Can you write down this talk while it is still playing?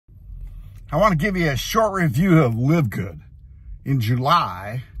I want to give you a short review of LiveGood. In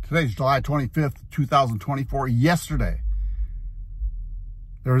July, today's July 25th, 2024, yesterday,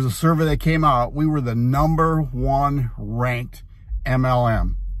 there was a survey that came out. We were the #1 ranked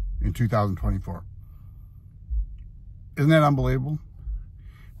MLM in 2024. Isn't that unbelievable?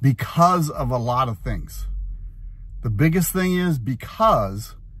 Because of a lot of things. The biggest thing is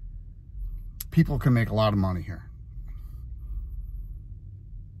because people can make a lot of money here.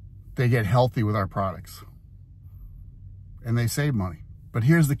 They get healthy with our products and they save money. But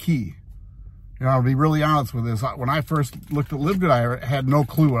here's the key. You know, I'll be really honest with this. When I first looked at LiveGood, I had no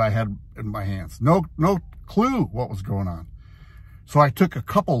clue what I had in my hands. No clue what was going on. So I took a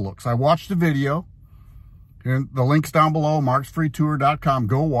couple looks. I watched the video, and the link's down below, marksfreetour.com.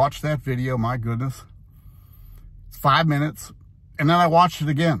 Go watch that video. My goodness. It's 5 minutes. And then I watched it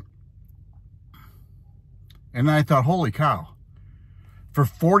again. And then I thought, holy cow. For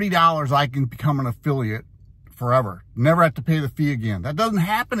 $40, I can become an affiliate forever. Never have to pay the fee again. That doesn't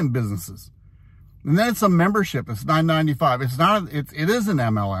happen in businesses. And then it's a membership. It's $9.95. It's not. It is an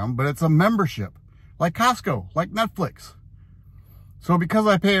MLM, but it's a membership, like Costco, like Netflix. So because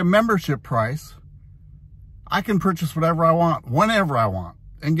I pay a membership price, I can purchase whatever I want, whenever I want,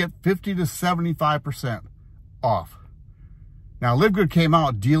 and get 50 to 75% off. Now, LiveGood came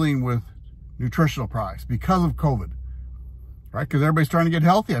out dealing with nutritional products because of COVID. Right? Because everybody's trying to get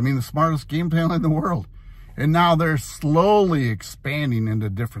healthy. I mean, the smartest game plan in the world. And now they're slowly expanding into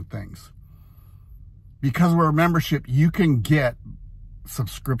different things. Because we're a membership, you can get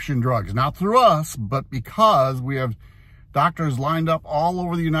subscription drugs. Not through us, but because we have doctors lined up all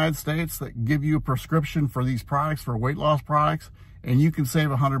over the United States that give you a prescription for these products, for weight loss products, and you can save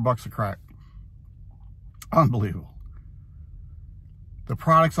 $100 a crack. Unbelievable. The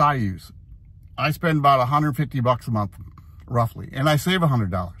products I use, I spend about $150 a month. Roughly, and I save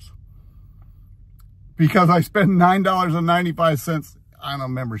 $100 because I spend $9.95 on a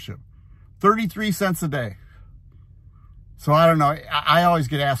membership, 33 cents a day. So I don't know. I always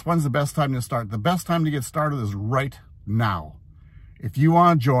get asked, when's the best time to start? The best time to get started is right now. If you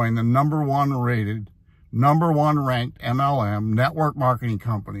want to join the #1 rated, #1 ranked MLM network marketing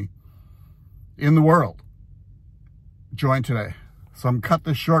company in the world, join today. So I'm cut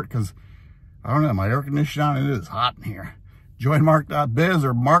this short because I don't know, my air conditioning on, it is hot in here. Join mark.biz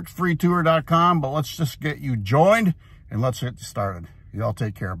or marksfreetour.com, but let's just get you joined and let's get you started. Y'all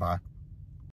take care. Bye.